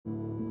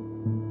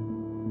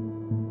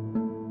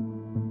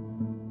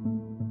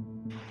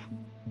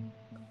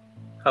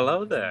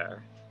Hello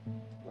there.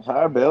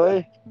 Hi,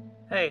 Billy.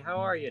 Hey, how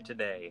are you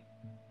today?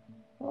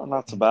 Oh,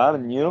 not so bad,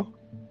 and you?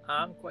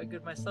 I'm quite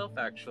good myself,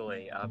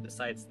 actually.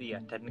 Besides the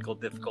technical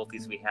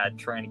difficulties we had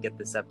trying to get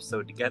this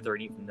episode together,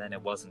 and even then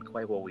it wasn't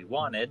quite what we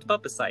wanted.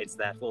 But besides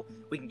that,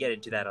 we can get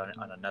into that on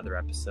another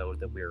episode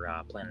that we're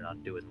planning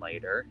on doing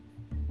later.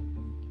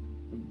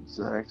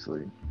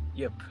 Exactly.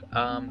 Yep.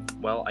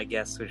 Well, I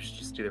guess we should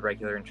just do the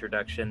regular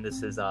introduction.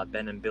 This is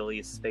Ben and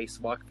Billy's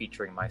Spacewalk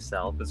featuring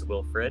myself as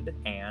Wilfred,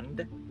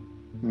 and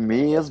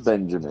Me as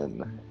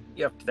Benjamin.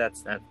 yep,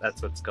 that's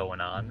what's going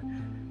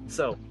on.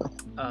 So,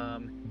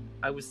 um,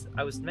 I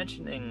was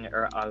mentioning,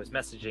 or I was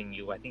messaging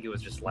you. I think it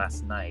was just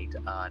last night.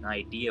 An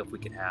idea if we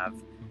could have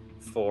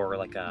for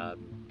like a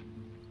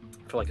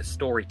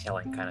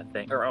storytelling kind of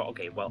thing. Or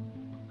okay, well,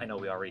 I know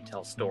we already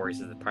tell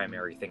stories as the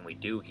primary thing we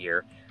do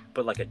here,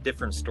 but like a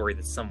different story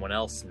that someone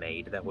else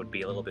made that would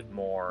be a little bit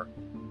more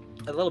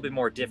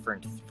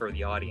different for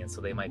the audience,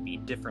 so they might be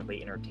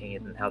differently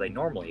entertained than how they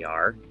normally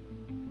are.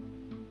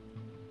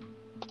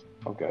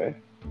 Okay.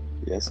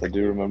 Yes, I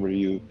do remember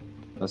you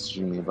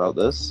messaging me about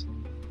this.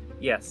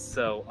 Yes,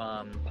 so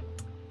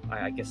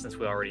I guess since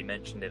we already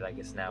mentioned it, I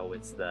guess now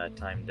it's the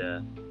time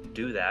to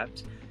do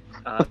that.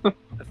 Uh,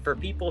 for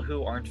people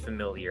who aren't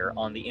familiar,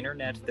 on the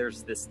internet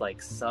there's this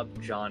like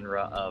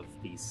subgenre of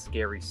these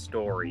scary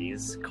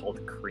stories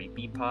called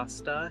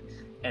creepypasta,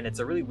 and it's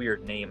a really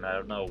weird name. I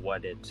don't know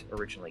what it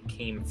originally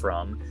came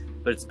from,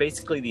 but it's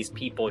basically these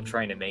people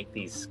trying to make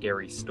these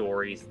scary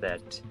stories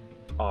that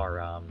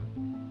are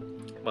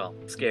well,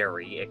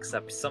 scary,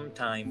 except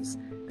sometimes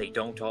they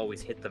don't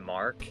always hit the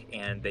mark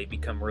and they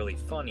become really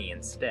funny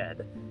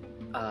instead.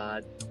 Uh,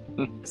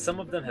 some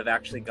of them have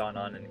actually gone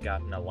on and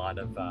gotten a lot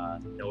of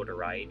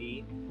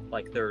notoriety.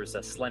 Like there's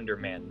a Slender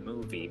Man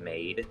movie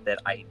made that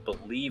I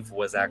believe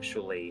was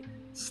actually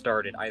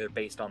started either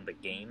based on the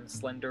game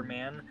Slender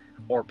Man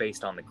or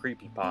based on the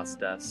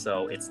creepypasta.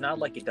 So it's not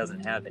like it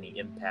doesn't have any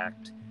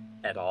impact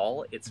at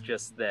all. It's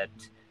just that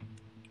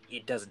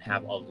it doesn't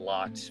have a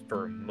lot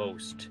for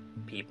most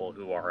people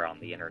who are on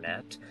the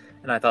internet.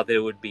 And I thought that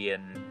it would be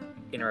an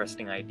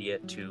interesting idea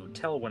to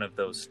tell one of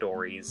those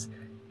stories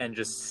and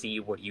just see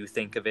what you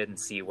think of it and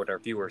see what our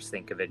viewers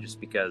think of it, just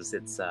because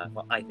it's,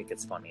 well, I think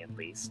it's funny at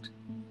least.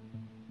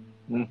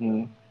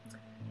 Mm-hmm.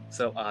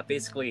 So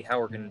basically, how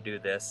we're going to do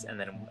this, and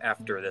then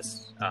after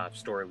this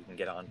story, we can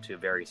get on to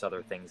various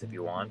other things if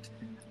you want.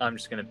 I'm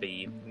just going to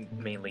be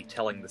mainly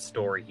telling the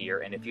story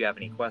here, and if you have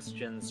any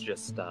questions,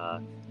 just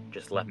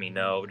let me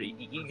know.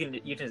 You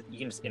can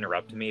just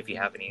interrupt me if you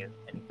have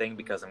anything,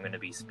 because I'm going to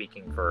be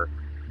speaking for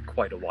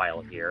quite a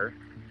while here.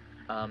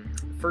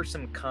 For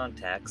some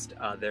context,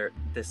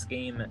 this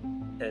game,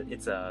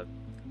 it's a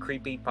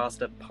creepy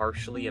pasta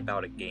partially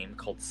about a game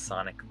called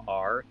Sonic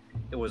R.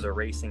 It was a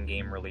racing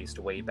game released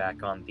way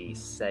back on the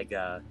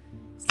Sega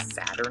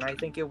Saturn, I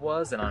think it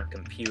was, and on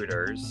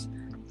computers.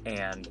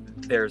 And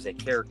there's a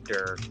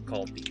character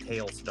called the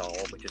Tails doll,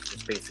 which is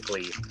just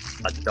basically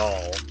a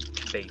doll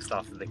based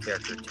off of the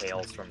character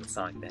Tails from the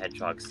Sonic the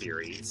Hedgehog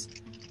series.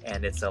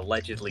 And it's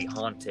allegedly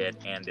haunted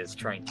and is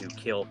trying to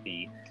kill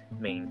the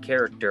main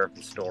character of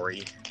the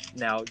story.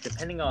 Now,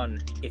 depending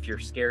on if you're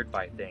scared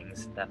by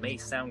things, that may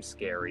sound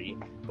scary,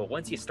 but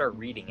once you start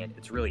reading it,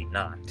 it's really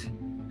not.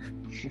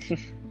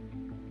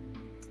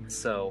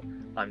 So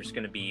I'm just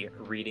going to be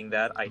reading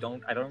that. I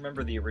don't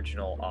remember the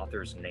original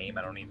author's name.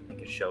 I don't even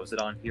think it shows it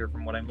on here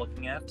from what I'm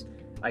looking at.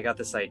 I got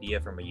this idea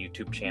from a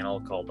YouTube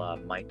channel called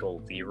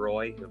Michael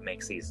Leroy, who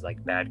makes these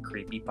like bad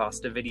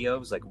creepypasta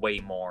videos, like way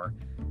more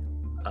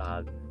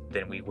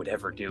than we would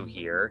ever do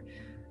here.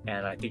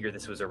 And I figured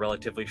this was a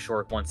relatively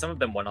short one. Some of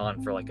them went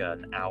on for like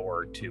an hour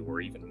or two, or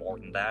even more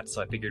than that.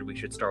 So I figured we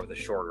should start with a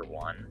shorter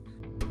one.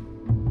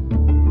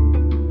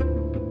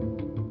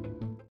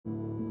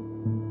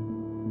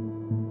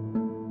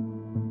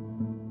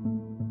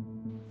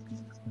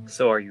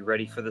 So, are you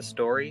ready for the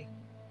story?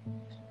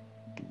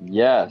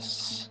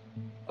 Yes.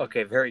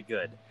 Okay, very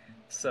good.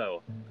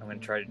 So, I'm gonna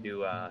try to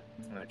do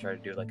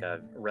like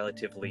a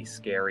relatively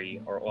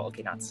scary, or well,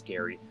 okay, not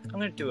scary. I'm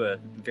gonna do a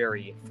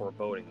very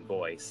foreboding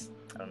voice.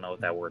 I don't know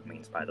what that word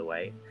means, by the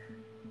way.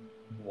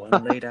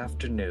 One late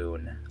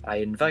afternoon, I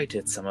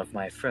invited some of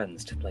my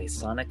friends to play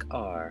Sonic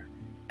R.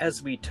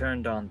 As we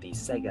turned on the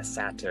Sega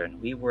Saturn,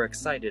 we were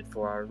excited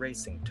for our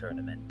racing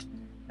tournament.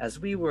 As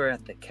we were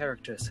at the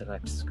character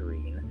select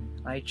screen,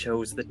 I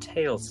chose the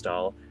Tails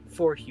doll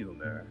for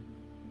humor.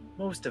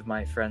 Most of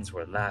my friends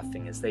were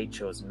laughing as they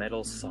chose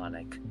Metal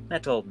Sonic,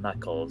 Metal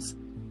Knuckles,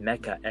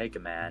 Mecha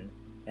Eggman,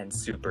 and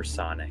Super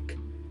Sonic.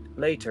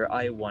 Later,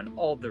 I won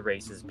all the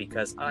races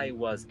because I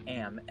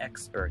am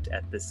expert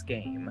at this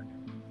game.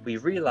 We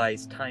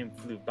realized time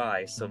flew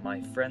by, so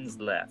my friends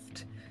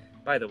left.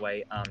 By the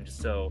way, just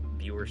so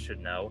viewers should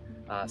know,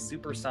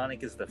 Super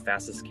Sonic is the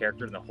fastest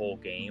character in the whole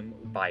game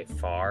by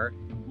far.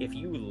 If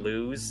you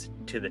lose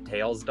to the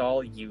Tails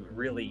doll, you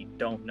really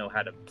don't know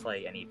how to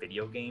play any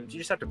video games. You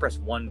just have to press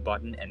one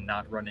button and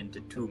not run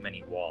into too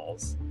many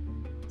walls.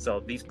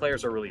 So these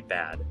players are really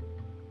bad.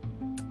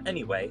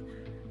 Anyway,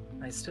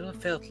 I still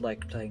felt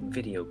like playing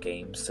video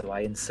games, so I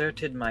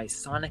inserted my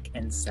Sonic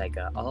and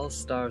Sega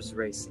All-Stars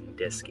Racing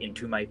disc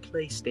into my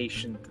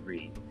PlayStation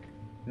 3.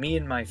 Me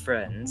and my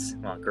friends,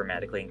 well,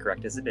 grammatically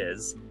incorrect as it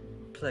is,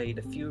 played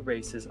a few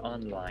races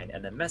online,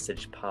 and a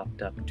message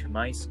popped up to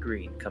my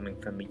screen coming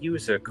from a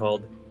user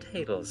called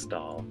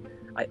Tailsdoll.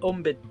 I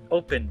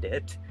opened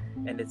it,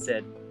 and it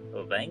said,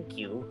 "Oh, thank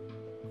you."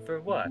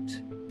 For what?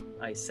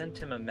 I sent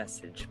him a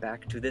message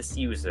back to this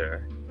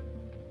user.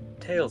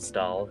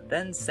 Tailsdoll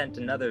then sent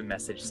another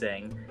message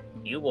saying,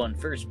 "You won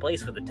first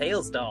place with the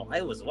Tailsdoll.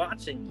 I was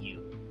watching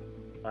you."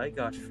 I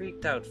got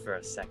freaked out for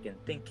a second,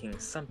 thinking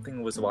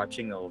something was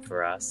watching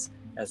over us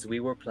as we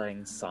were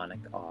playing Sonic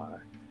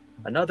R.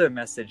 Another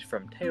message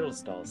from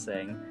Tailsdoll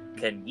saying,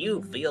 "Can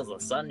you feel the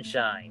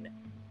sunshine?"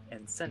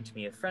 and sent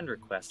me a friend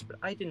request, but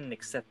I didn't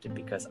accept it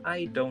because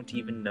I don't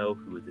even know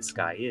who this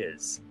guy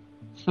is.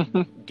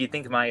 Do you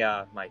think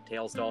my my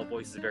Tailsdoll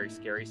voice is very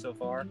scary so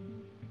far?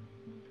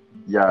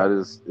 Yeah, it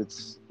is.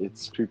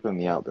 It's creeping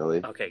me out,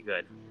 Billy. Okay,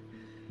 good.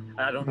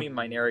 I don't mean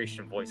my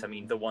narration voice, I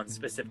mean the one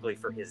specifically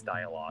for his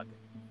dialogue.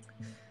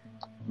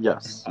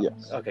 Yes.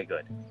 Okay,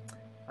 good.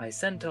 I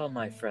sent all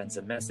my friends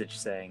a message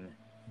saying,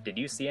 "Did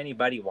you see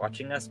anybody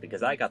watching us?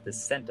 Because I got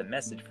sent a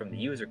message from the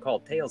user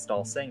called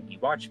Tailsdoll saying he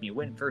watched me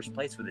win first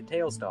place with the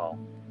Tailsdoll."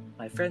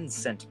 My friends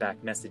sent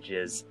back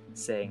messages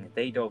saying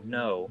they don't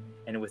know,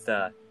 and with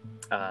a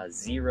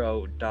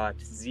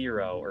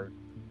 0.0, or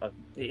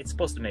it's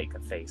supposed to make a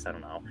face, I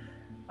don't know.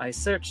 I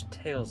searched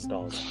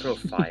Tailsdoll's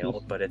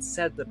profile, but it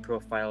said the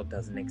profile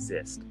doesn't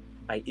exist.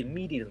 I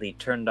immediately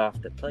turned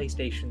off the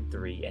PlayStation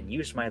 3 and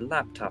used my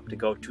laptop to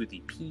go to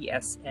the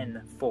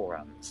PSN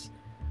forums.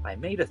 I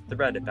made a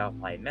thread about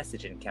my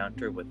message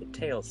encounter with the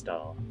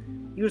Tailsdoll.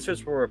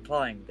 Users were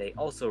replying they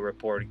also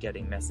reported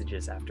getting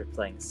messages after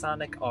playing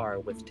Sonic R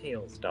with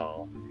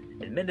Tailsdoll.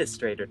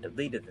 Administrator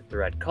deleted the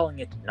thread, calling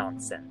it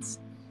nonsense.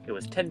 It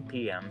was 10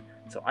 p.m.,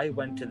 so I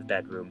went to the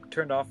bedroom,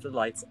 turned off the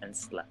lights, and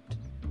slept.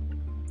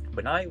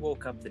 When I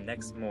woke up the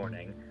next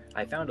morning,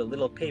 I found a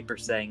little paper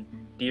saying,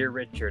 "Dear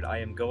Richard, I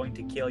am going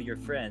to kill your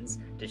friends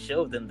to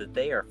show them that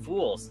they are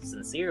fools.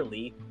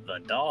 Sincerely, the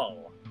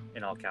doll."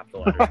 In all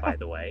capital letters, by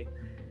the way.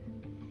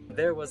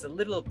 There was a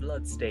little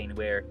blood stain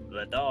where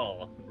 "the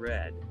doll"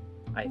 read.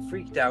 I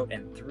freaked out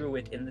and threw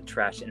it in the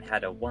trash and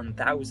had a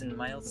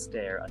 1,000-mile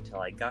stare until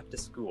I got to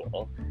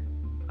school.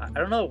 I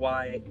don't know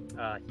why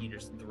he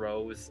just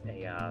throws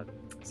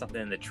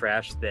something in the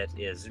trash that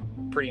is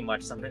pretty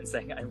much something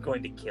saying, "I'm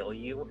going to kill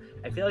you."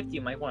 I feel like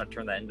you might want to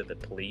turn that into the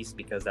police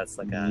because that's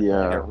like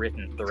a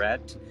written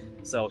threat.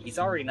 So he's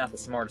already not the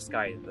smartest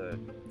guy in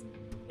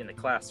the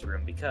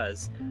classroom,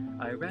 because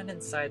I ran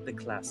inside the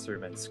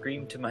classroom and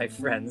screamed to my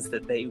friends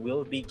that they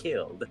will be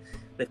killed.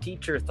 The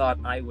teacher thought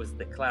I was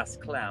the class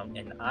clown,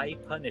 and I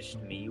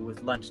punished me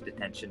with lunch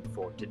detention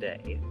for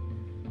today.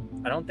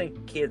 I don't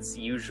think kids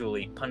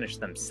usually punish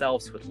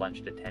themselves with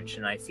lunch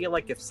detention. I feel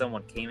like if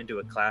someone came into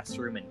a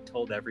classroom and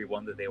told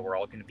everyone that they were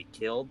all going to be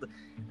killed,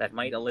 that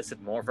might elicit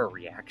more of a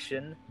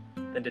reaction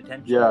than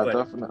detention. Yeah,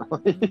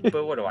 definitely.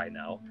 But what do I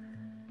know?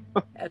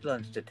 At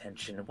lunch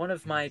detention, one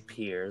of my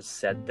peers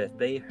said that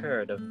they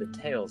heard of the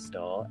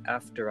Tailsdoll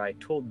after I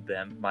told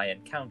them my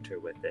encounter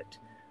with it.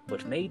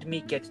 What made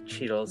me get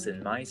chills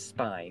in my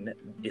spine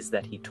is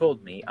that he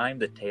told me I'm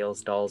the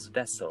Tailsdoll's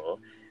vessel,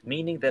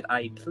 meaning that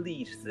I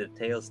pleased the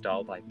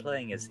Tailsdoll by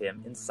playing as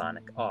him in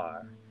Sonic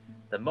R.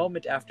 The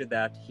moment after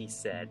that, he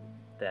said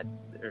that...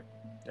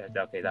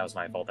 okay, that was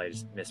my fault. I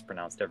just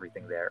mispronounced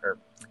everything there, or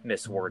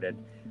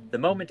misworded. The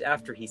moment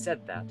after he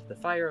said that, the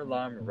fire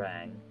alarm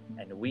rang,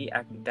 and we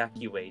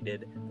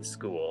evacuated the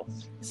school.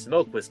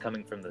 Smoke was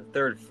coming from the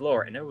 3rd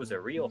floor, and it was a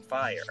real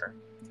fire.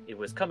 It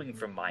was coming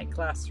from my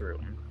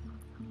classroom.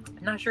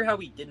 I'm not sure how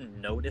he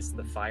didn't notice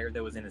the fire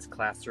that was in his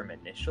classroom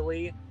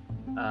initially.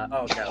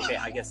 Okay,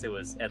 I guess it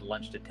was at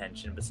lunch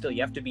detention, but still,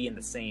 you have to be in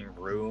the same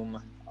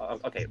room.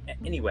 Okay,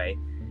 anyway,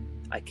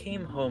 I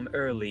came home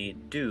early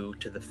due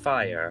to the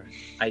fire.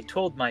 I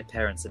told my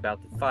parents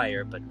about the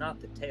fire, but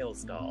not the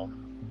Tailsdoll.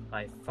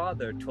 My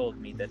father told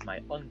me that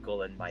my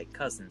uncle and my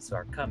cousins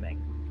are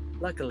coming.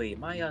 Luckily,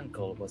 my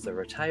uncle was a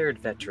retired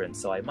veteran,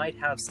 so I might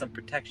have some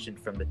protection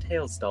from the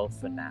Tailsdoll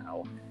for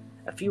now.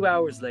 A few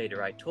hours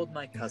later, I told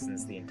my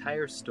cousins the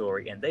entire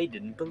story, and they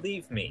didn't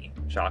believe me.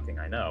 Shocking,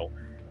 I know.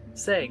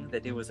 Saying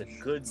that it was a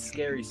good,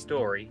 scary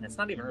story, and it's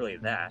not even really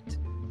that.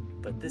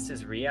 But this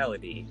is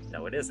reality.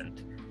 No, it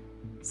isn't.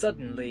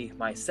 Suddenly,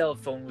 my cell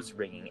phone was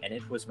ringing, and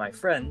it was my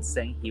friend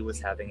saying he was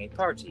having a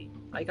party.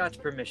 I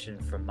got permission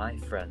from my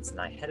friends,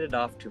 and I headed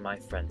off to my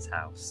friend's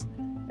house.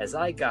 As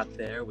I got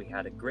there, we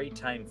had a great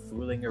time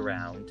fooling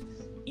around,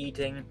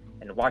 eating,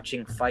 and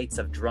watching fights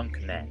of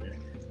drunk men.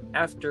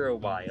 After a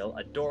while,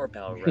 a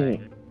doorbell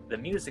rang. The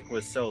music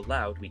was so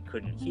loud we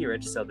couldn't hear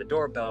it, so the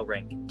doorbell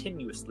rang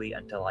continuously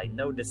until I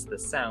noticed the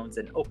sounds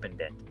and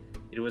opened it.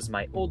 It was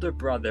my older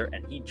brother,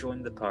 and he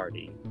joined the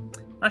party.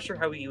 Not sure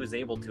how he was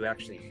able to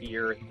actually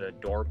hear the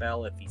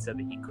doorbell if he said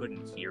that he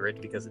couldn't hear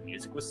it because the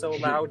music was so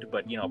loud,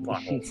 but, you know,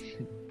 plot holes.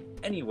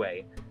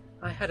 Anyway,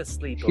 I had a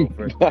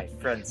sleepover at my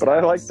friend's But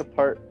house. I like the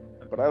part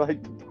but I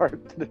like the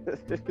part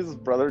that his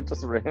brother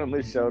just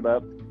randomly showed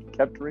up,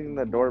 kept ringing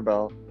the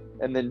doorbell,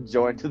 and then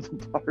joined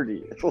the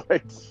party.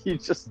 Like, he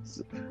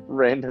just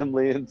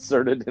randomly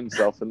inserted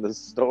himself in this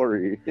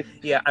story.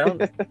 Yeah, I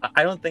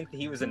don't think that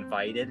he was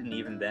invited, and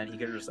even then, he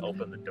could have just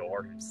opened the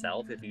door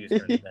himself if he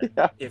was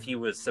Yeah. if he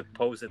was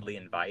supposedly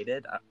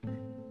invited.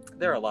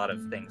 There are a lot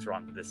of things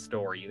wrong with this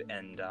story,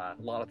 and a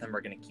lot of them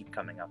are going to keep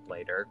coming up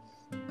later.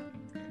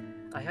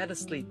 I had a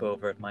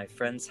sleepover at my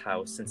friend's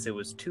house since it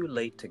was too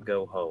late to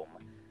go home.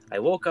 I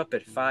woke up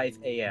at 5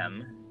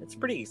 a.m. It's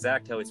pretty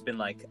exact how it's been.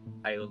 Like,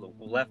 I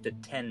left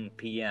at 10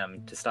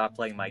 p.m. to stop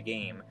playing my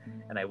game,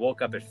 and I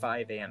woke up at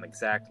 5 a.m.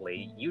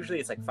 exactly. Usually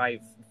it's like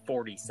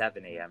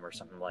 5:47 a.m. or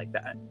something like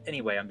that.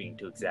 Anyway, I'm being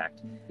too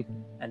exact.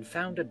 And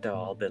found a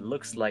doll that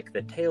looks like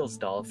the Tails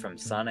doll from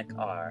Sonic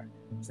R.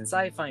 Since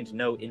I find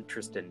no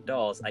interest in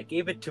dolls, I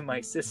gave it to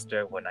my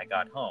sister when I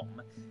got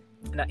home.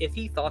 Now, if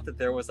he thought that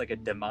there was like a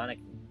demonic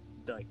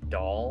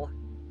doll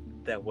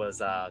that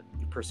was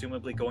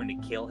presumably going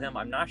to kill him,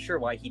 I'm not sure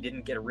why he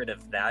didn't get rid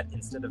of that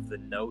instead of the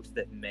note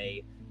that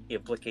may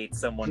implicate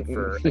someone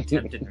for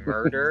attempted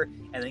murder,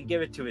 and then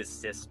give it to his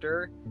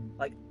sister.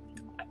 Like,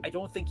 I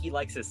don't think he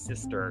likes his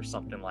sister or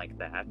something like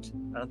that.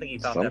 I don't think he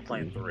thought that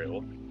plan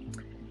through.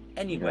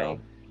 Anyway,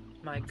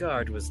 my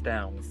guard was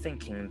down,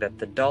 thinking that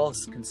the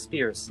doll's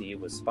conspiracy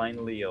was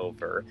finally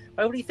over.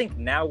 Why would he think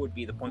now would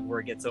be the point where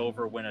it gets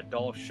over when a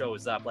doll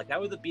shows up? Like, that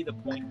would be the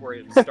point where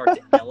it would start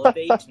to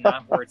elevate,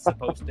 not where it's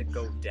supposed to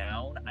go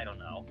down? I don't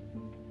know.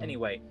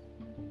 Anyway,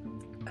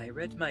 I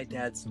read my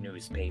dad's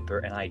newspaper,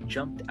 and I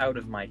jumped out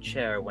of my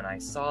chair when I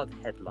saw the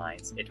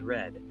headlines. It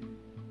read,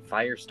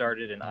 "Fire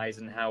started in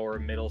Eisenhower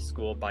Middle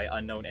School by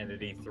unknown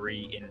entity,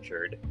 3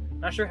 injured."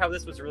 Not sure how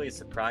this was really a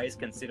surprise,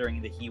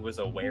 considering that he was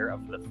aware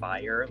of the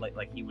fire,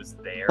 like he was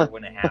there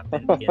when it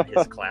happened in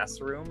his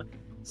classroom.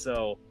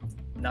 So,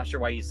 not sure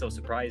why he's so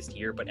surprised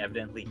here, but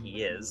evidently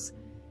he is.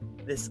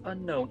 This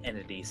unknown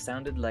entity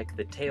sounded like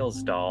the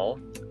Tails doll,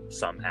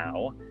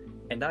 somehow,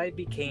 and I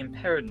became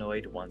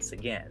paranoid once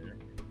again.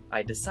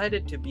 I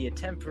decided to be a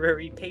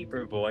temporary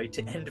paperboy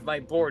to end my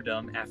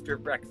boredom after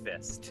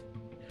breakfast.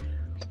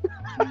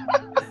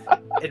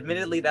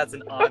 Admittedly, that's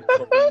an odd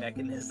coping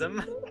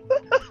mechanism.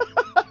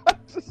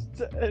 Just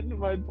to end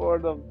my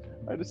boredom,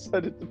 I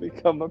decided to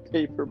become a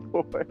paper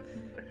boy.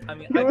 I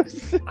mean,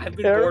 I've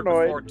been bored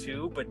before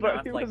too, but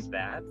not like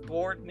that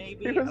bored,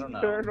 maybe? He was I don't know.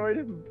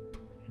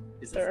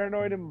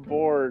 Paranoid and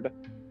bored,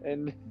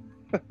 and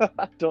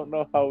I don't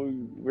know how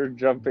we're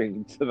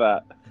jumping to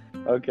that.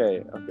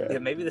 Okay. Yeah,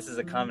 maybe this is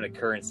a common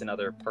occurrence in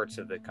other parts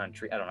of the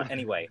country. I don't know.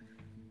 Anyway,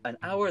 an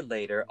hour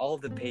later, all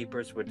the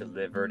papers were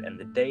delivered, and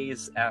the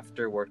days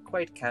after were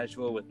quite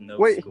casual with no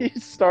school. He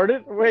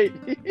decided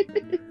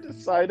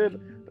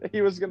that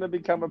he was going to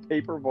become a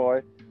paper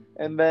boy,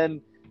 and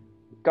then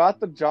got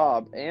the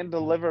job and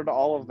delivered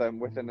all of them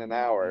within an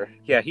hour.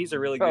 Yeah, he's a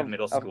really good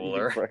middle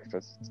schooler.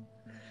 Breakfast.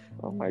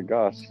 Oh my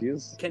gosh,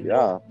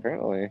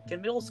 apparently.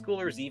 Can middle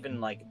schoolers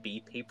even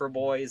be paper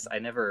boys? I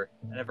never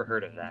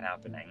heard of that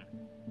happening.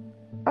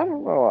 I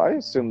don't know. I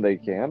assume they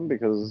can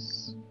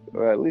because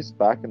at least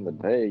back in the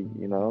day,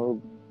 they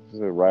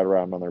ride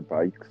around on their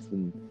bikes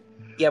and.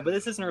 Yeah, but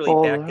this isn't really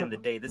back in the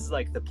day. This is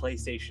the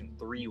PlayStation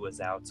 3 was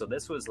out, so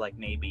this was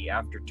maybe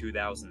after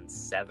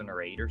 2007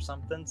 or 8 or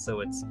something. So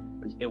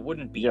it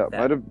wouldn't be. Yeah,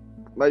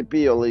 might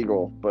be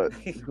illegal, but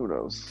who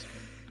knows?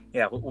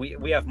 Yeah,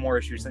 we have more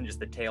issues than just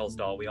the Tails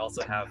doll. We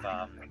also have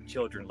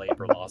children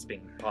labor laws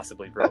being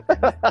possibly broken.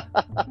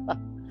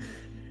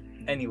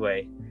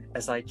 Anyway,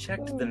 as I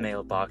checked the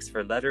mailbox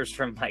for letters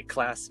from my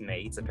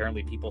classmates,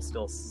 apparently people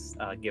still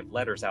give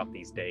letters out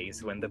these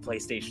days when the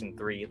PlayStation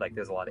 3,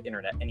 there's a lot of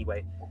internet.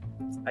 Anyway,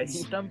 I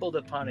stumbled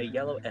upon a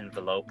yellow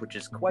envelope, which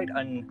is quite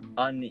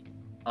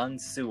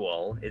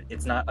unsual.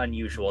 It's not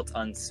unusual, it's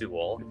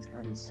unsual.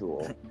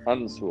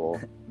 Unsual.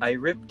 I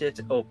ripped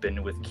it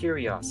open with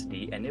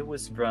curiosity, and it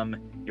was from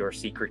your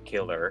secret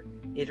killer.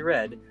 It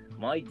read,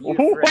 "My dear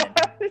friend."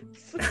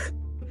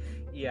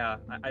 Yeah,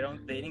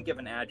 they didn't give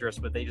an address,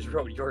 but they just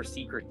wrote "your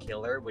secret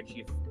killer," which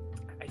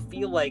I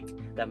feel like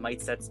that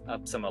might set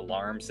up some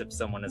alarms if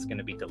someone is going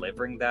to be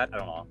delivering that. I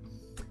don't know.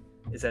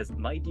 It says,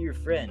 "My dear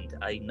friend,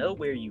 I know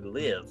where you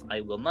live. I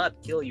will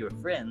not kill your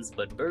friends,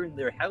 but burn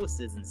their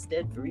houses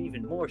instead for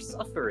even more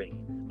suffering.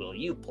 Will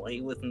you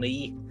play with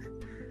me?"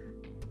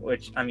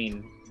 Which, I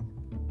mean,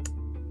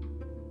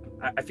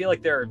 I feel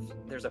like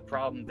there's a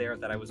problem there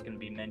that I was going to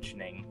be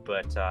mentioning,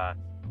 but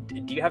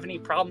do you have any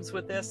problems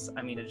with this?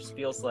 I mean, it just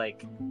feels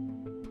like,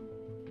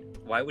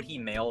 why would he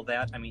mail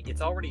that? I mean,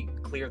 it's already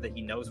clear that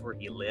he knows where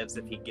he lives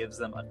if he gives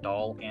them a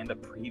doll and a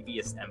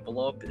previous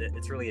envelope.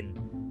 It's really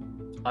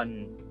an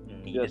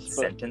unneeded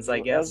sentence, I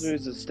guess. As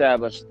we've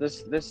established,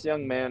 this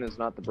young man is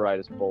not the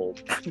brightest bulb.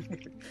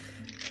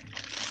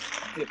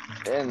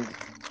 And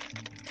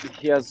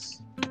he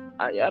has...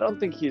 I don't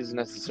think he's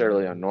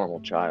necessarily a normal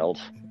child.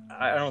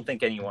 I don't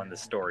think anyone in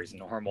this story is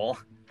normal.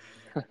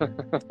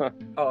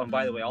 Oh, and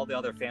by the way, all the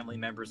other family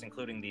members,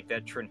 including the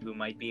veteran who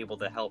might be able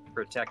to help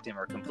protect him,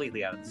 are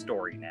completely out of the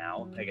story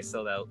now. I guess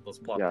so that those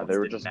plot points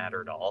didn't matter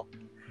at all.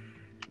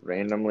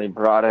 randomly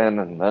brought in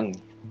and then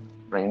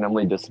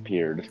randomly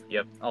disappeared.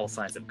 Yep, all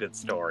signs of good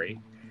story.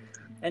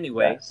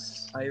 Anyway,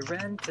 Yes. I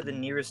ran to the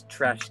nearest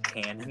trash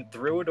can and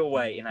threw it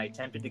away, and I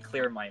attempted to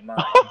clear my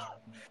mind.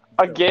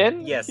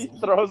 Again? Yes. He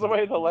throws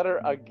away the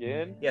letter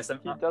again? Yes,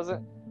 He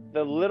doesn't.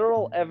 The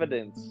literal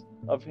evidence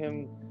of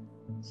him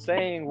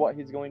saying what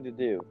he's going to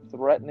do,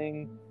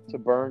 threatening to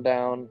burn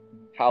down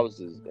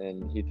houses,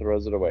 and he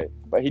throws it away.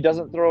 But he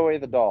doesn't throw away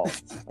the doll.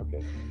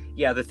 Okay.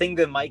 Yeah, the thing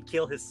that might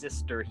kill his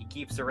sister he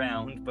keeps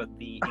around, but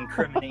the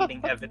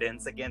incriminating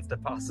evidence against a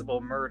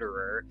possible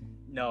murderer,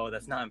 no,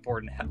 that's not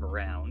important to have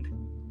around.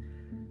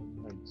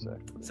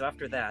 Exactly. So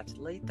after that,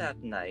 late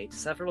that night,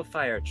 several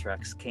fire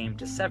trucks came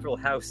to several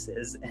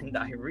houses, and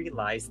I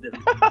realized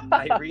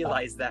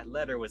that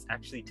letter was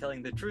actually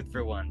telling the truth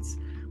for once.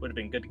 Would have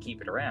been good to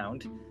keep it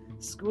around.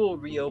 School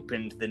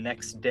reopened the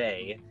next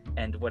day,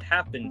 and what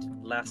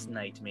happened last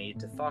night made it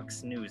to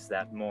Fox News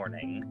that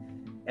morning.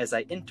 As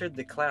I entered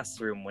the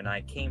classroom when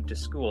I came to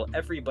school,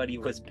 everybody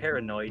was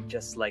paranoid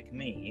just like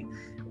me.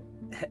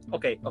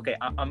 Okay,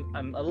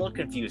 I'm a little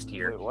confused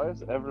here. Wait, why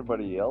is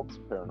everybody else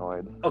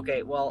paranoid?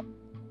 Okay, well,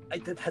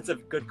 that's a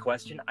good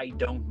question. I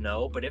don't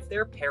know, but if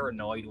they're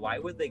paranoid, why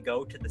would they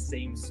go to the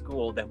same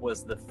school that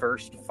was the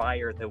first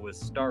fire that was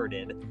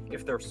started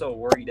if they're so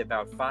worried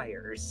about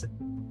fires?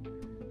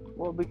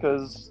 Well,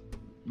 because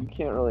you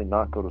can't really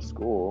not go to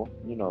school.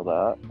 You know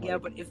that. Yeah,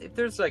 but if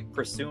there's like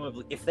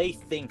presumably, if they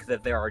think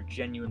that there are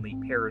genuinely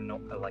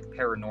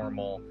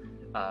paranormal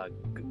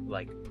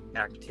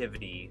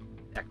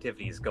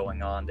activities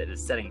going on that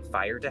is setting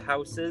fires to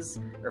houses,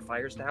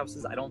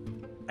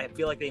 I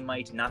feel like they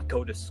might not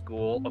go to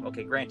school.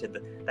 Okay,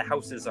 granted, the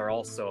houses are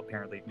also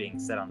apparently being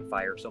set on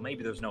fire, so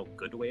maybe there's no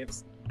good way of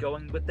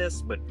going with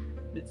this, but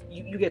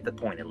you get the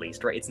point at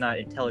least, right? It's not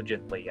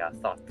intelligently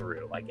thought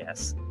through, I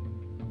guess.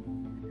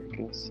 I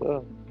guess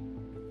so.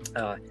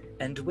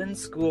 And when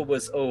school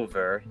was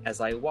over, as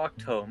I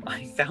walked home,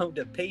 I found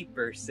a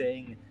paper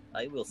saying,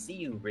 "I will see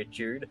you,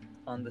 Richard,"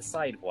 on the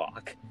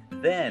sidewalk.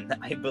 Then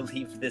I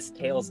believed this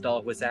Tails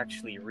doll was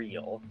actually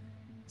real.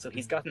 So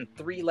he's gotten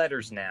 3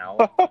 letters now,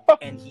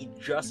 and he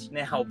just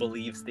now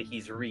believes that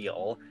he's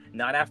real.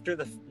 Not after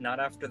the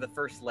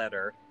first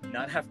letter,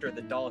 not after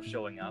the doll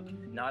showing up,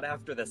 not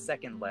after the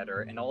second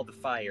letter and all the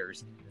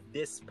fires.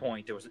 This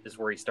point is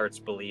where he starts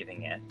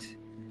believing it.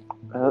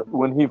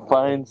 When he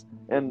finds,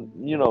 and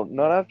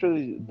not after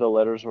the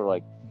letters were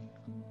like,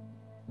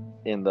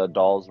 and the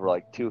dolls were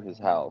like to his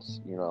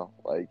house,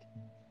 like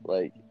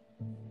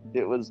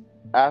it was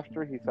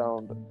after he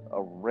found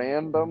a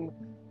random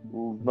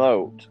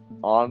note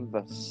on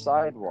the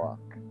sidewalk.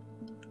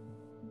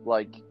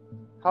 Like,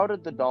 how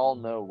did the doll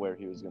know where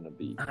he was going to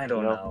be? I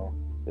don't know.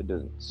 It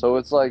didn't. So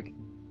it's like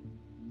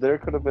there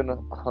could have been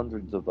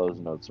hundreds of those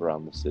notes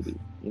around the city.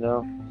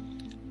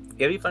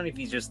 It'd be funny if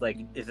he's just like,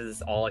 if this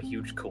is all a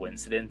huge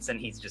coincidence and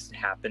he's just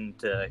happened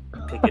to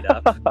pick it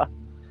up.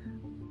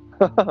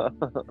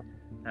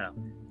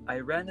 I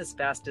ran as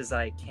fast as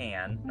I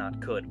can,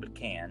 not could, but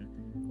can.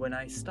 When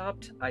I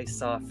stopped, I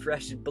saw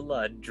fresh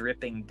blood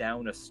dripping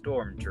down a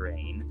storm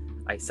drain.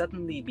 I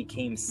suddenly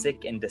became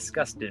sick and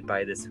disgusted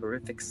by this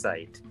horrific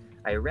sight.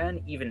 I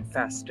ran even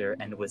faster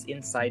and was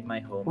inside my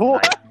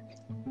home.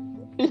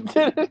 He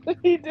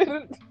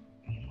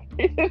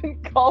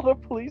didn't call the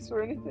police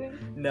or anything?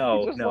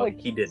 No,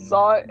 he didn't.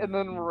 Saw it and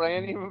then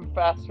ran even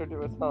faster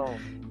to his home.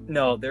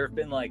 No, there have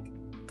been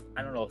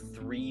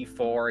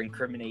 3-4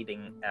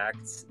 incriminating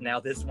acts. Now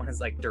this one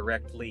is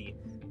directly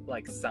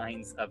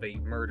signs of a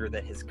murder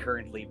that has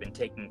currently been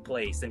taking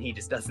place, and he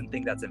just doesn't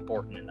think that's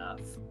important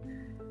enough.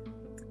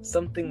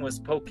 Something was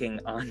poking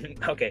on...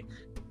 Okay,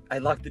 I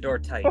locked the door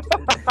tight.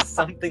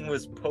 Something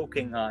was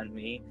poking on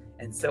me,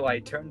 and so I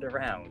turned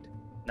around.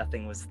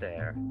 Nothing was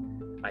there.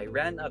 I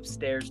ran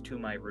upstairs to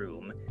my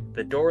room.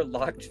 The door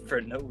locked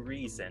for no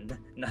reason.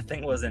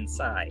 Nothing was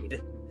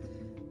inside.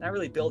 Not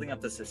really building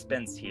up the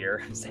suspense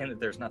here, saying that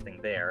there's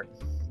nothing there.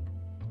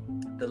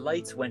 The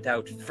lights went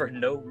out for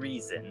no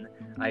reason.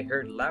 I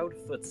heard loud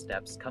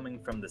footsteps coming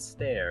from the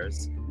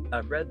stairs.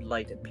 A red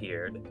light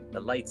appeared. The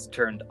lights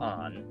turned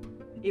on.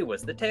 It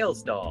was the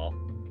Tails doll.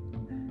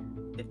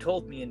 It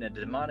told me in a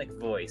demonic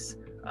voice,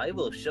 "I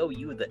will show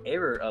you the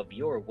error of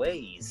your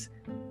ways."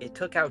 It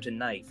took out a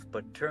knife,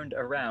 but turned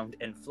around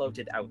and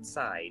floated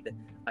outside.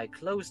 I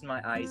closed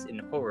my eyes in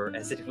horror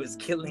as it was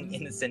killing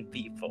innocent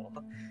people.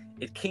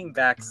 It came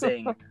back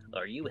saying,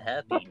 "Are you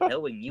happy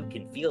knowing you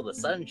can feel the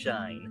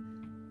sunshine?"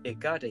 It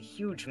got a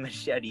huge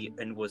machete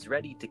and was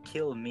ready to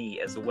kill me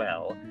as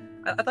well.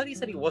 I thought he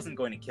said he wasn't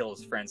going to kill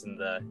his friends in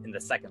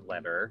the second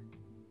letter.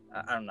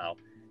 I don't know.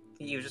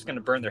 He was just going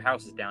to burn their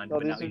houses down.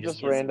 No, these are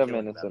just random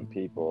innocent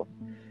people.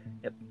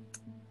 Yep.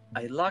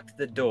 I locked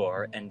the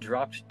door and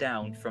dropped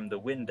down from the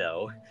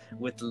window.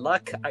 With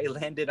luck, I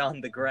landed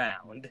on the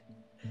ground.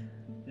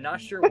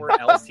 Not sure where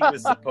else he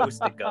was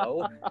supposed to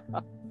go.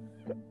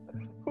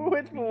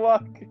 With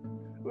luck,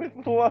 I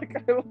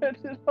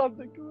landed on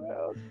the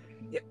ground.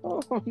 Yep.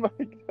 Oh my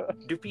god.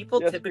 Do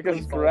people typically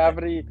because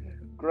gravity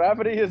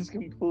is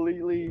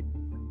completely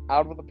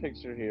out of the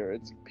picture here.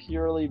 It's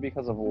purely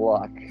because of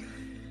luck.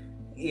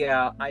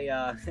 Yeah,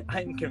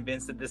 I'm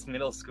convinced that this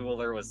middle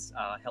schooler was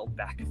held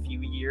back a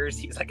few years.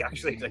 He's like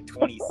actually like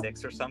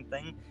 26 or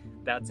something.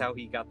 That's how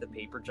he got the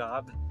paper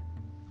job.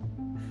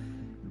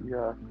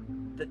 Yeah.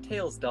 The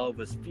Tails doll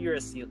was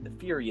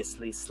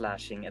furiously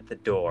slashing at the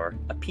door.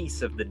 A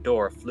piece of the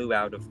door flew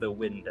out of the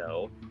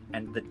window,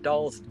 and the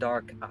doll's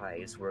dark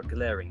eyes were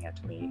glaring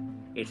at me.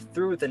 It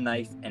threw the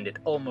knife and it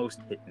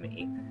almost hit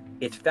me.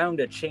 It found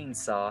a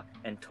chainsaw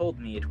and told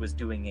me it was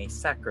doing a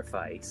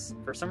sacrifice.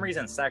 For some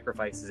reason,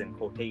 sacrifice is in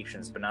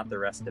quotations, but not the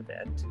rest of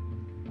it.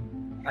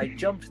 I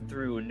jumped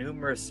through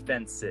numerous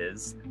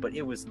fences, but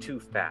it was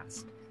too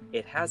fast.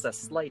 It has a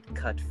slight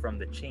cut from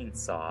the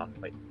chainsaw.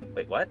 Wait,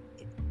 what?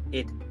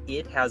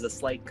 It has a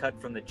slight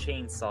cut from the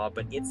chainsaw,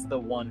 but it's the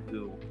one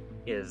who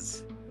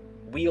is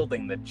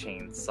wielding the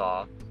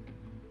chainsaw.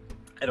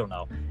 I don't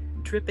know.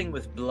 Dripping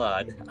with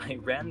blood, I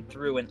ran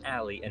through an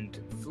alley and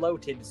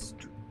floated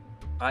straight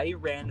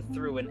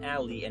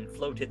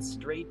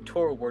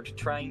toward,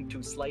 trying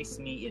to slice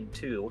me in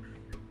two.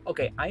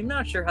 Okay, I'm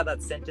not sure how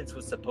that sentence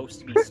was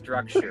supposed to be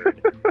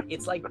structured.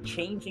 It's like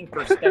changing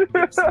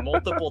perspectives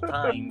multiple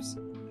times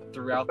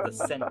throughout the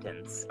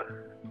sentence.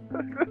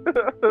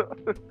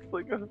 It's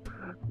like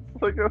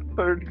a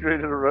third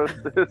grader wrote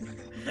this.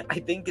 I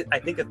think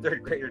a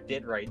third grader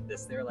did write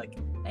this. They're like,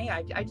 hey,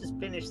 I just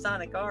finished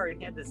Sonic R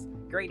and had this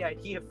great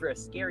idea for a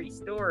scary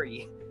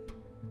story.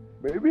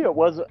 Maybe it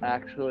wasn't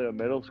actually a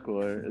middle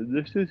schooler.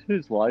 This is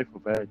his life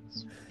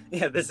events.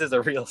 Yeah, this is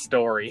a real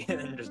story,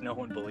 and just no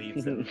one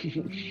believes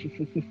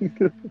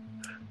it.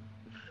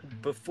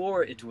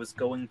 Before it was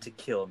going to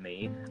kill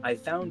me, I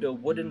found a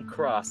wooden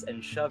cross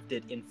and shoved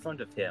it in front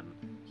of him.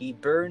 He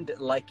burned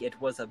like it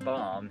was a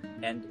bomb,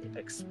 and it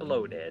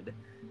exploded.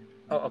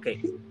 Oh,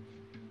 okay.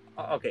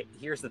 Okay,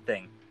 here's the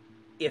thing.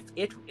 If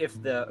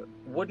the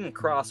wooden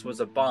cross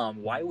was a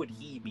bomb, why would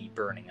he be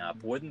burning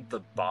up? Wouldn't the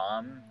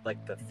bomb,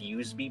 like the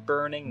fuse, be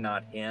burning,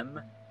 not him?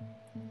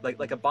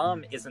 Like a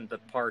bomb isn't the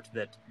part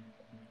that...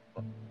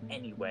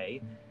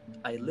 Anyway,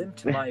 I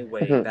limped my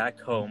way back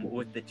home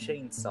with the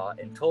chainsaw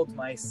and told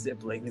my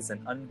siblings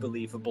an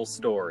unbelievable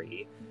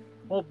story.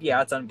 Well,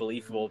 yeah, it's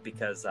unbelievable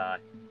because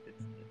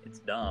it's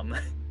dumb.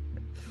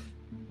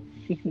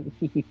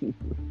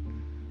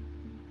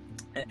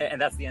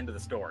 and that's the end of the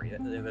story.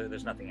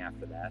 There's nothing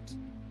after that.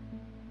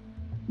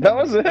 That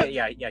was it?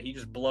 Yeah, he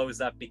just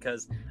blows up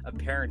because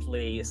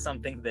apparently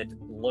something that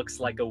looks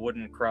like a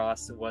wooden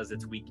cross was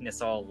its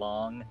weakness all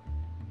along.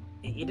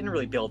 He didn't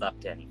really build up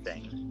to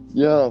anything.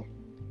 Yeah.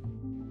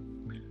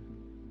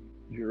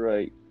 You're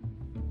right.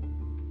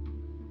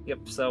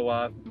 Yep,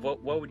 so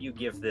what would you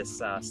give this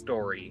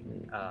story,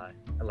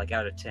 like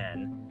out of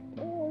 10?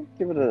 I'll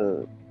give it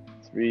a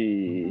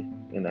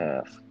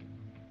 3.5.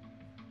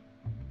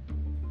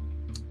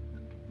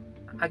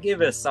 I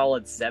give it a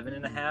solid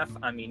 7.5.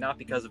 I mean, not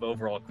because of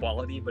overall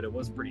quality, but it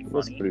was pretty funny. It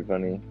was pretty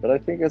funny, but I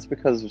think it's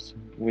because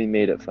we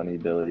made it funny,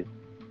 Billy.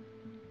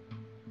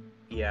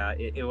 Yeah,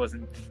 it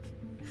wasn't...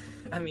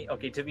 I mean,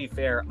 okay, to be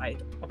fair,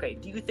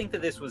 do you think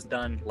that this was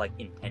done, like,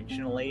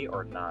 intentionally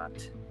or not?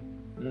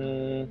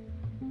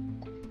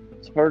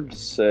 It's hard to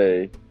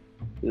say.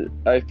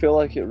 I feel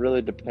like it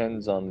really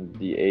depends on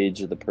the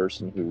age of the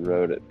person who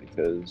wrote it,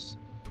 because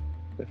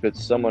if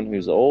it's someone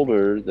who's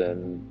older,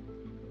 then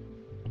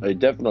I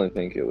definitely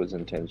think it was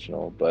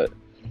intentional. But,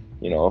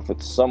 you know, if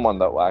it's someone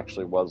that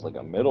actually was like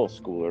a middle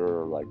schooler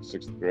or like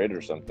 6th grade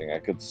or something, I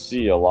could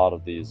see a lot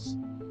of these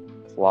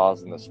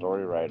flaws in the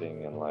story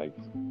writing, and like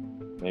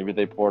maybe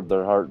they poured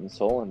their heart and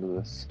soul into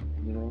this,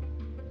 you know?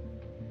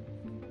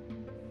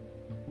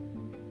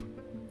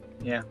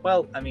 Yeah,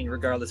 well, I mean,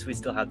 regardless, we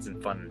still had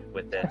some fun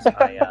with it.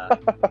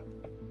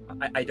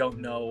 I don't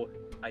know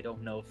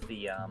if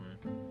the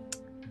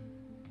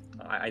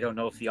I don't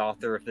know if the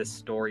author of this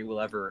story will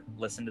ever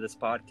listen to this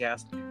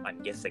podcast.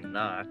 I'm guessing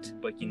not,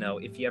 but you know,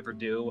 if you ever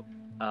do,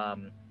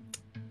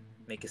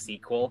 make a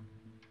sequel.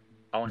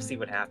 I want to see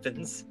what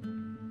happens.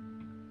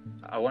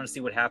 I want to see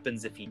what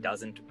happens if he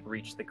doesn't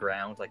reach the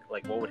ground.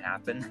 Like what would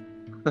happen?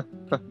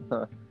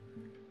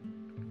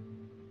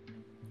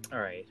 All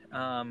right.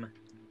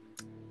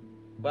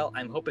 Well,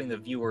 I'm hoping the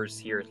viewers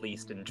here at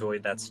least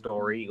enjoyed that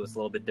story. It was a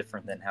little bit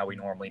different than how we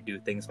normally do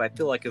things, but I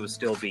feel like it would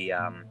still be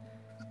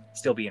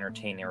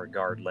entertaining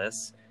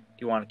regardless. Do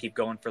you want to keep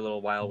going for a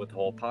little while with the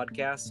whole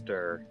podcast,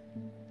 or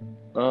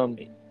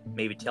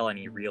maybe tell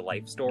any real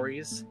life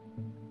stories,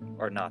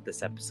 or not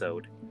this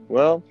episode?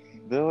 Well,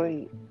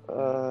 Billy,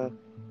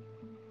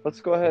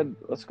 let's go ahead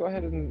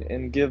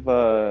and give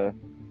do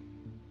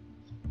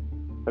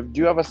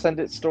you have a Send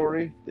It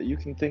story that you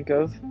can think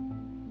of?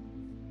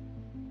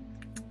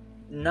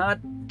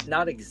 Not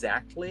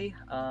exactly.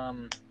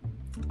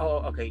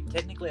 Okay,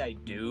 technically I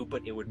do,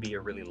 but it would be a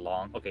really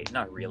long,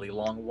 not really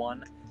long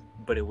one,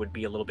 but it would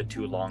be a little bit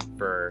too long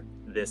for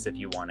this if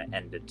you want to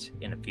end it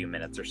in a few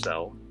minutes or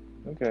so.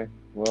 Okay,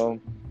 well,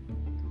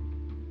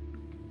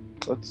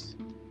 let's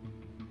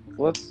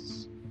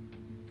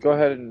go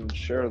ahead and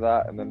share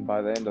that, and then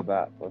by the end of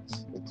that,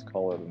 let's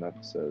call it an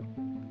episode.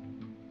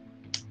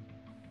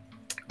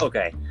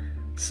 Okay,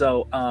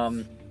 so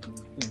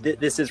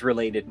this is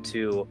related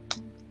to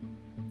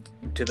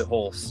to the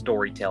whole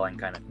storytelling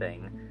kind of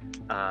thing.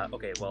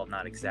 Okay, well,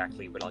 not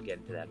exactly, but I'll get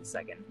into that in a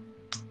second.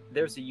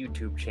 There's a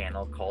YouTube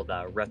channel called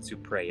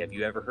Retsu Prey. Have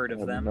you ever heard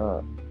of them?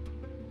 Not.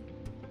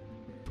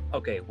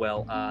 Okay,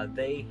 well,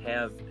 they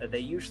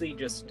usually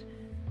just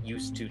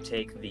used to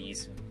take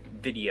these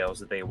videos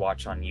that they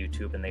watch on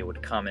YouTube and they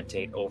would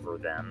commentate over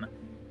them,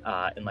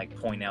 and like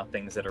point out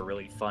things that are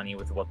really funny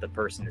with what the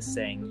person is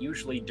saying,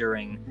 usually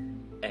during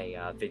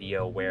a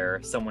video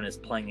where someone is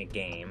playing a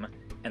game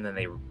and then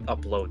they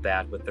upload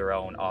that with their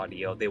own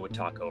audio. They would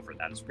talk over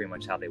that. It's pretty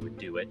much how they would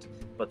do it.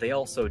 But they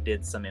also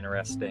did some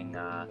interesting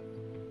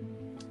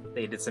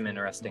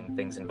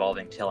things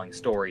involving telling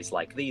stories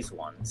like these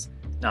ones.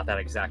 Not that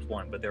exact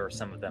one, but there were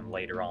some of them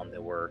later on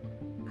that were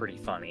pretty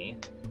funny.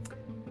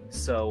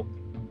 So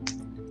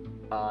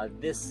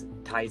this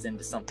ties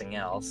into something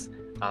else.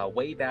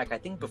 Way back, I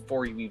think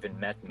before you even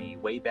met me,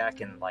 way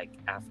back in like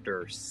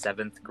after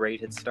 7th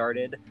grade had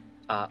started,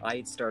 I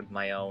had started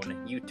my own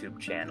YouTube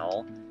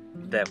channel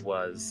that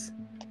was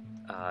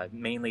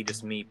mainly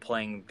just me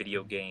playing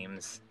video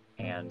games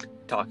and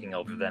talking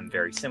over them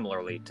very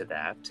similarly to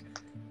that.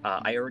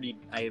 I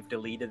have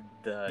deleted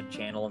the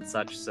channel and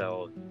such,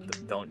 so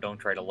don't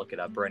try to look it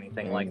up or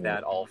anything like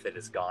that. All of it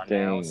is gone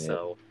now,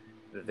 so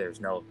there's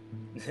no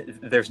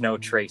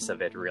trace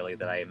of it really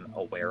that I'm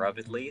aware of,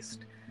 at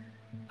least.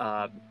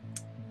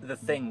 The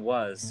thing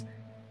was,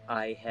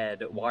 I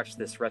had watched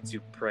this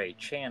Retsu Prey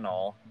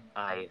channel.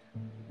 I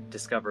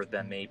discovered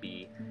them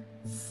maybe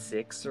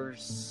 5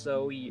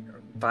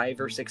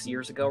 or 6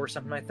 years ago or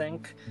something, I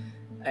think.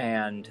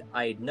 And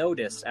I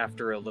noticed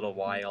after a little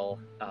while,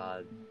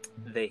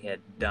 they had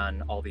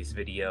done all these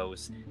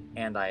videos,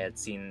 and I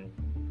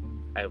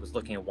was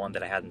looking at one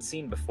that I hadn't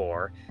seen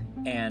before,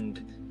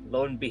 and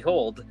lo and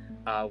behold,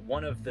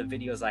 one of the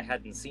videos I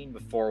hadn't seen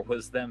before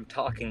was them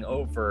talking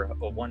over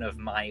one of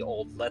my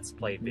old Let's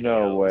Play videos.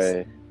 No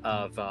way.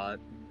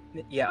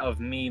 Of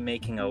me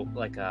making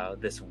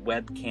this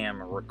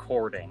webcam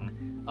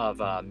recording of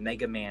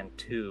Mega Man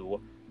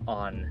 2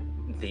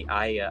 on the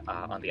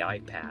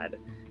iPad.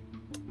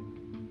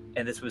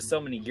 And this was so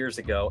many years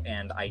ago,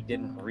 and I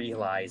didn't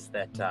realize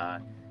that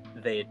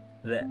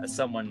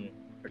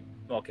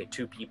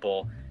two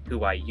people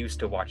who I used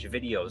to watch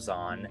videos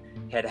on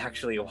had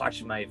actually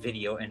watched my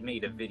video and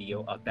made a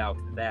video about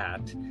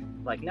that.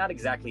 Like, not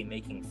exactly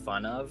making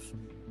fun of,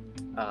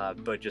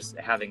 but just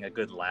having a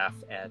good laugh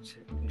at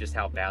just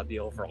how bad the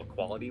overall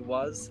quality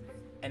was.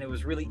 And it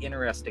was really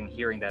interesting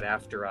hearing that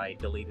after I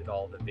deleted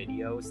all the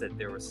videos, that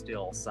there was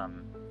still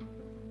some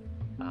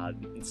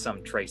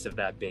trace of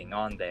that being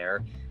on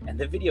there. And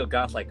the video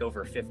got like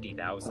over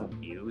 50,000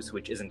 views,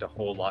 which isn't a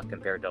whole lot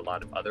compared to a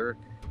lot of other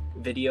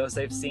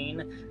videos I've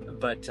seen.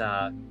 But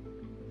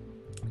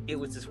it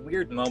was this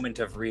weird moment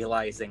of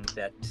realizing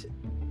that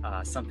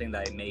something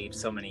that I made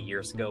so many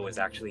years ago was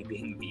actually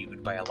being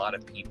viewed by a lot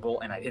of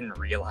people, and I didn't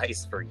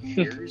realize for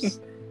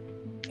years.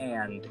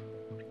 And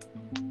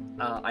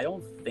I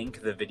don't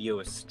think the video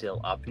is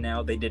still up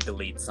now. They did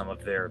delete some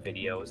of their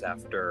videos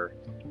after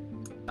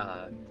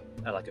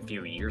like a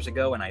few years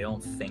ago, and I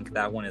don't think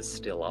that one is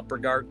still up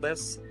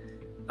regardless.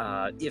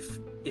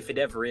 If it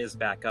ever is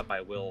back up, I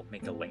will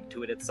make a link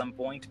to it at some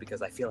point,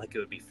 because I feel like it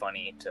would be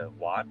funny to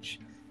watch.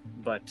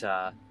 But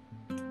I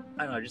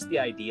don't know, just the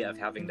idea of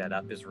having that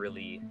up is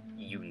really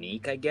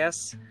unique, I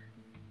guess.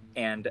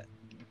 And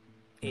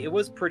it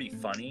was pretty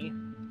funny.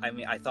 I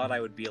mean, I thought I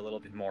would be a little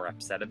bit more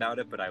upset about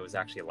it, but I was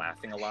actually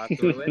laughing a lot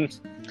through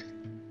it.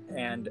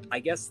 And I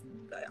guess,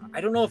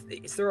 I don't know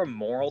is there a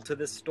moral to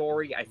this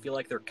story? I feel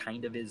like there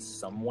kind of is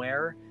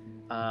somewhere.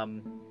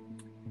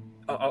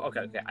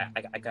 Okay.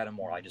 I got a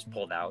moral I just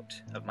pulled out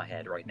of my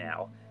head right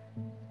now.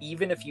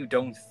 Even if you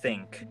don't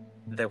think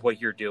that what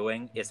you're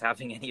doing is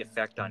having any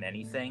effect on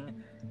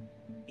anything,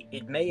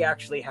 it may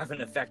actually have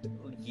an effect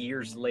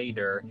years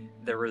later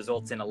that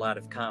results in a lot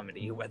of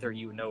comedy, whether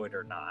you know it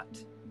or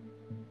not.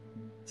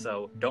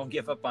 So don't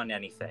give up on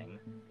anything,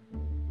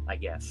 I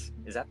guess.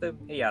 Is that the...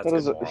 Yeah,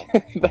 that's a good moral.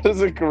 That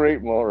is a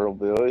great moral,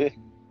 Billy.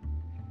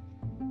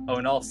 Oh,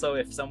 and also,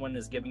 if someone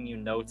is giving you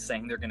notes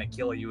saying they're going to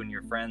kill you and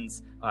your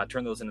friends,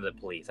 turn those into the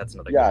police. That's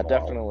another good moral.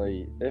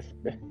 Definitely.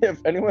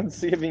 If anyone's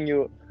giving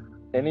you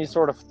any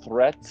sort of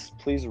threats,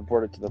 please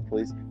report it to the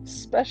police,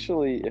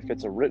 especially if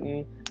it's a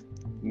written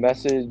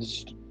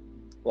message,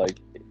 like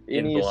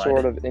any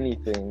sort of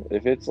anything.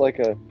 If it's like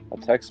a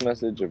text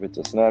message, if it's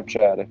a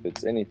Snapchat, if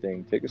it's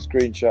anything, take a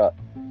screenshot,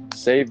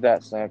 save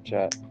that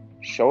Snapchat,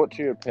 show it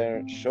to your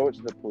parents, show it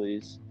to the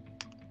police,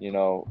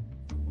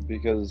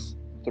 because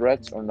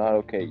threats are not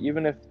okay.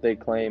 Even if they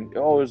claim,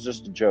 oh, it was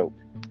just a joke,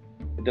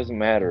 it doesn't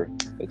matter.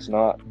 It's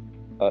not,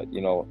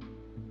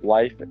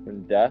 life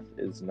and death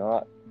is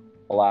not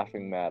a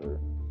laughing matter.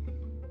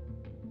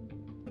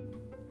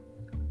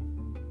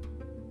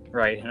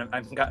 Right, and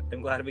I'm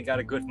glad we got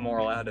a good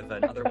moral out of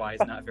an otherwise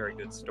not very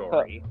good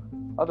story.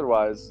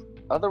 Otherwise,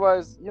 it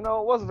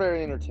was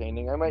very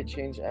entertaining. I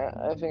think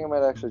I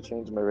might actually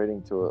change my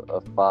rating to a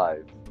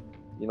 5.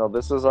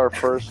 This is our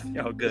first.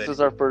 Oh, good. This is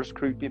our first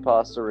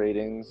creepypasta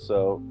rating,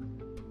 so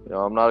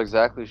I'm not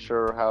exactly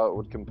sure how it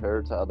would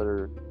compare to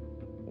other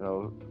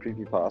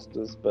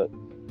creepypastas, but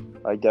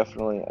I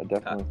definitely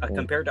think...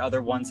 compared to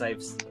other ones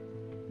I've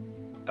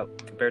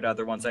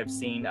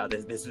seen,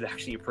 this is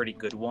actually a pretty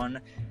good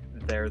one.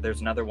 There's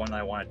another one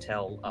I want to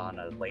tell on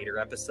a later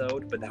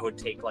episode, but that would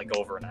take like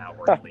over an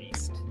hour at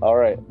least. All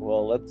right,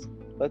 well, let's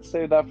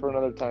save that for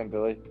another time,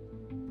 Billy.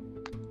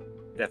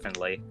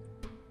 Definitely.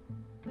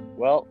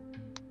 Well,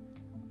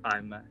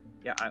 I'm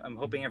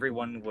hoping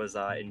everyone was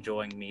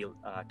enjoying me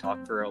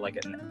talk for like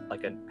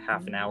a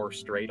half an hour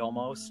straight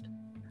almost.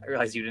 I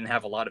realize you didn't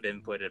have a lot of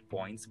input at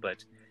points,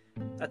 but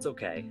that's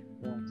okay.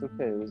 yeah, it's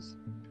okay.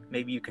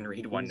 Maybe you can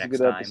read one It was next a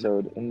good time.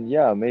 episode, and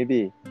yeah,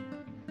 maybe.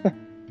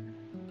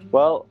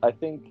 Well, I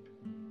think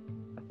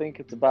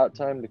it's about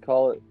time to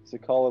call it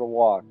a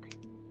walk.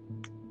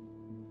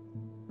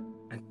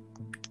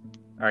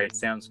 All right,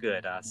 sounds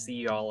good. See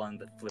you all on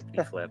the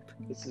flippity flip.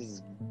 This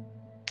is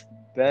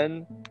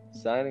Ben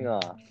signing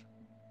off.